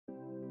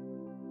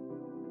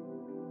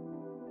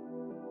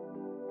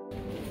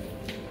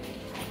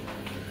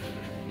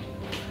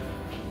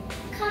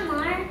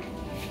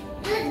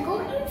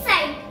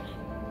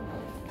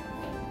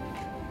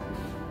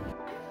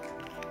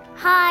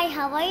Hi,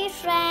 how are you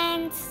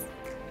friends?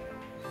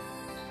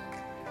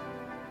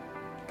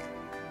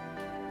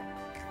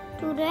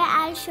 Today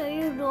I'll show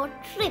you road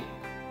trip.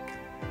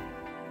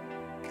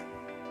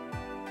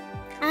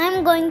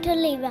 I'm going to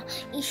Liwa.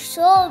 It's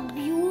so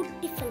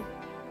beautiful.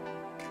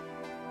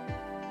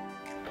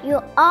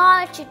 You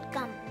all should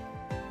come.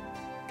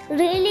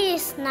 Really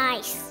is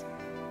nice.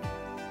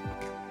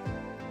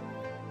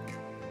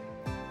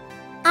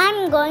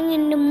 I'm going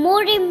in the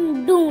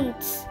Moreeb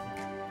Dunes.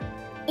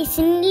 It's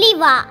in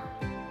Liwa.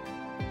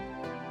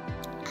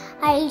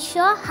 I'll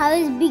show how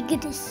big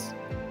it is.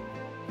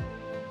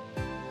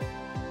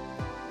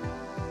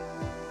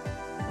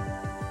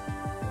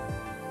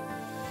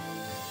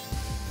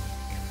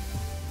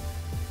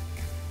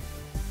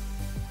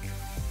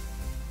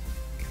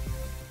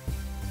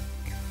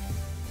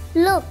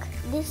 Look,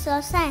 this is so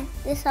sun.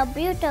 This is so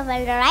beautiful,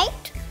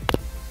 right?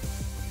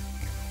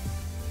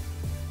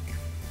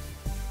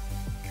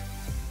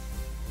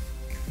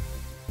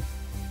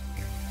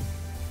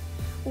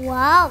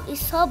 Wow,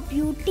 it's so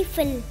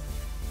beautiful.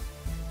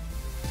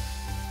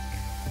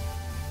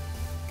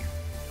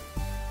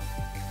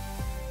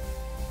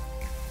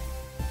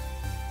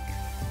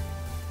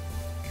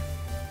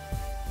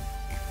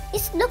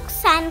 It looks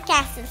sand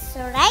castles,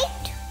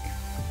 right?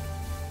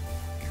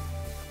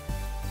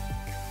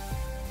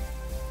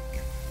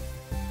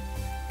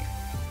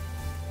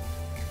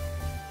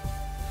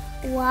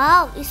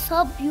 Wow, it's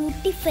so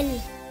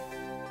beautiful.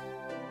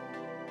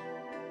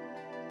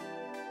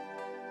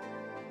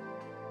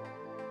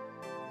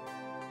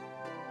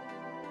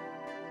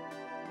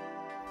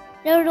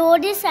 The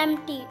road is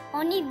empty,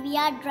 only we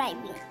are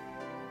driving.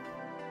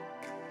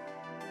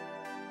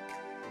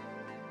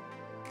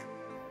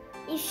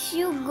 If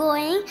you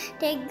going,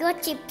 take your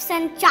chips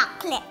and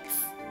chocolates.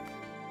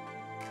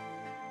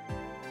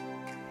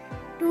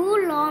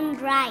 Too long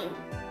drive.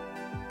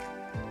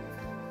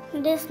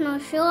 There's no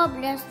shop,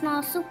 there's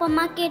no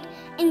supermarket,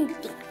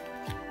 anything.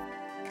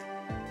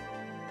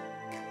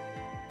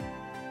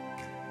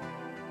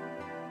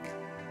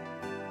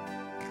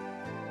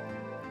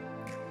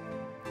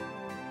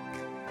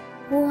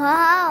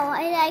 Wow,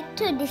 I like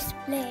this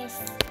place.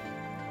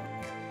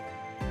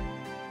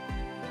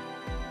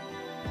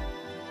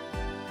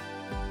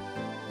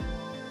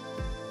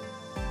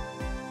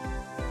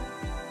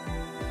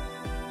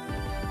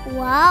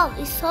 Wow,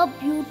 it's so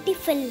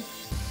beautiful.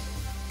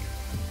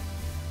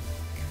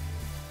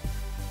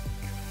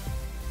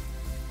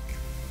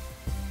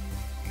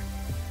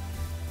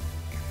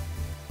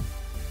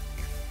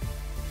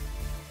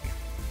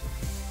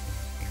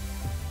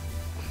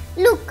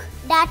 Look,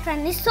 that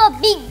one is so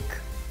big.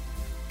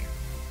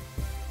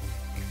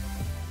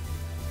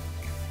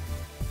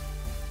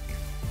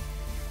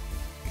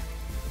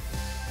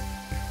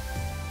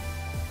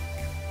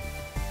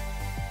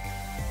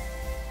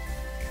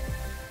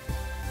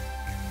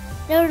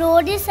 The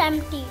road is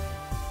empty.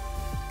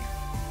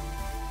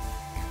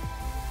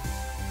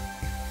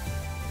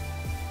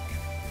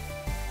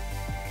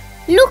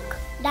 Look,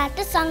 that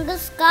is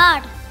Uncle's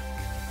car.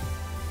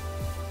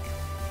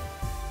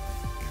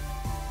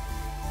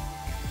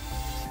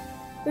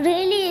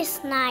 Really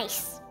is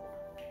nice.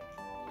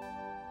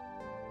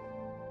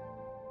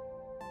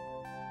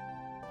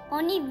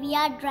 Only we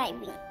are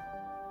driving.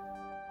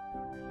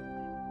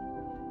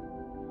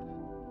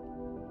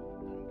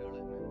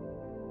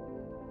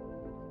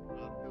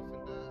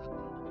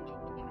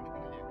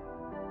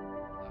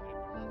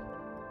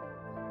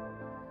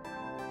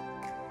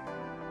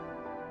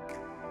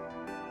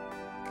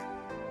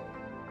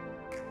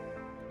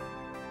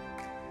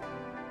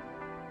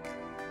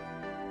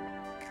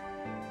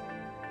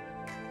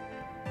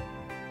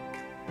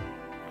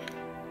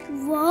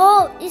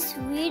 Wow, it's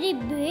very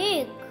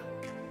big.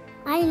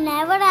 I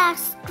never have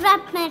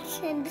scrap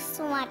mentioned this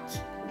much.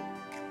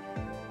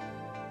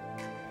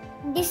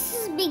 This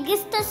is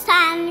biggest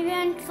sand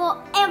dune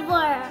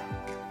forever.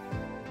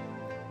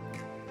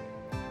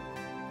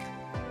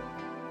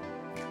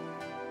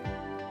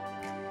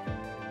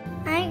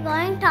 I'm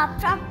going top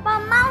of a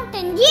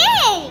mountain.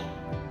 Yay!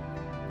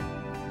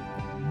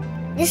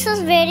 This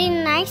was very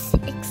nice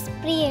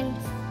experience.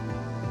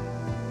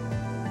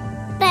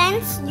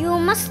 Friends, you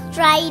must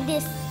try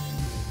this.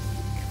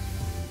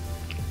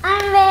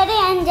 I'm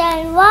very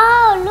enjoying.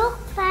 Wow, look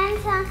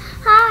friends,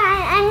 how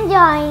I'm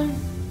enjoying.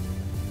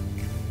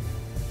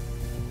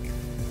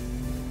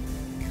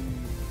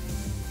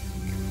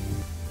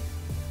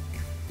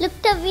 Look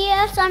the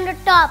views on the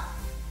top.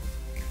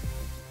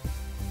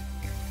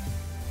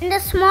 In the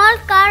small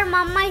car,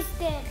 Mama is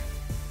there.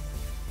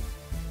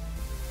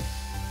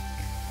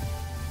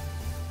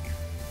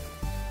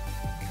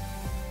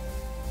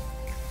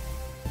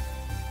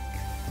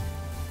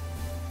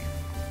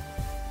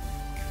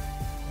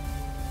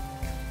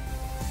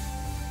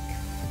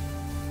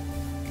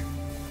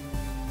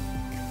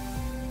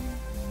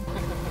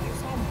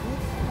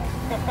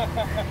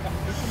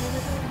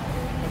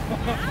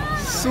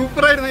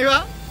 Super ആയിരുന്നു Eiva.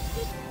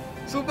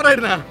 Super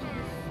ആയിരുന്നാ?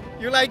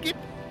 You like it?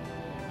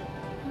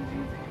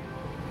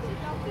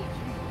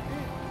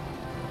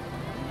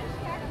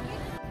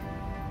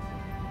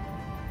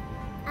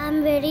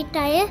 I'm very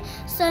tired.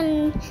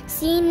 So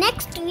see you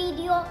next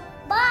video.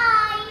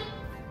 Bye.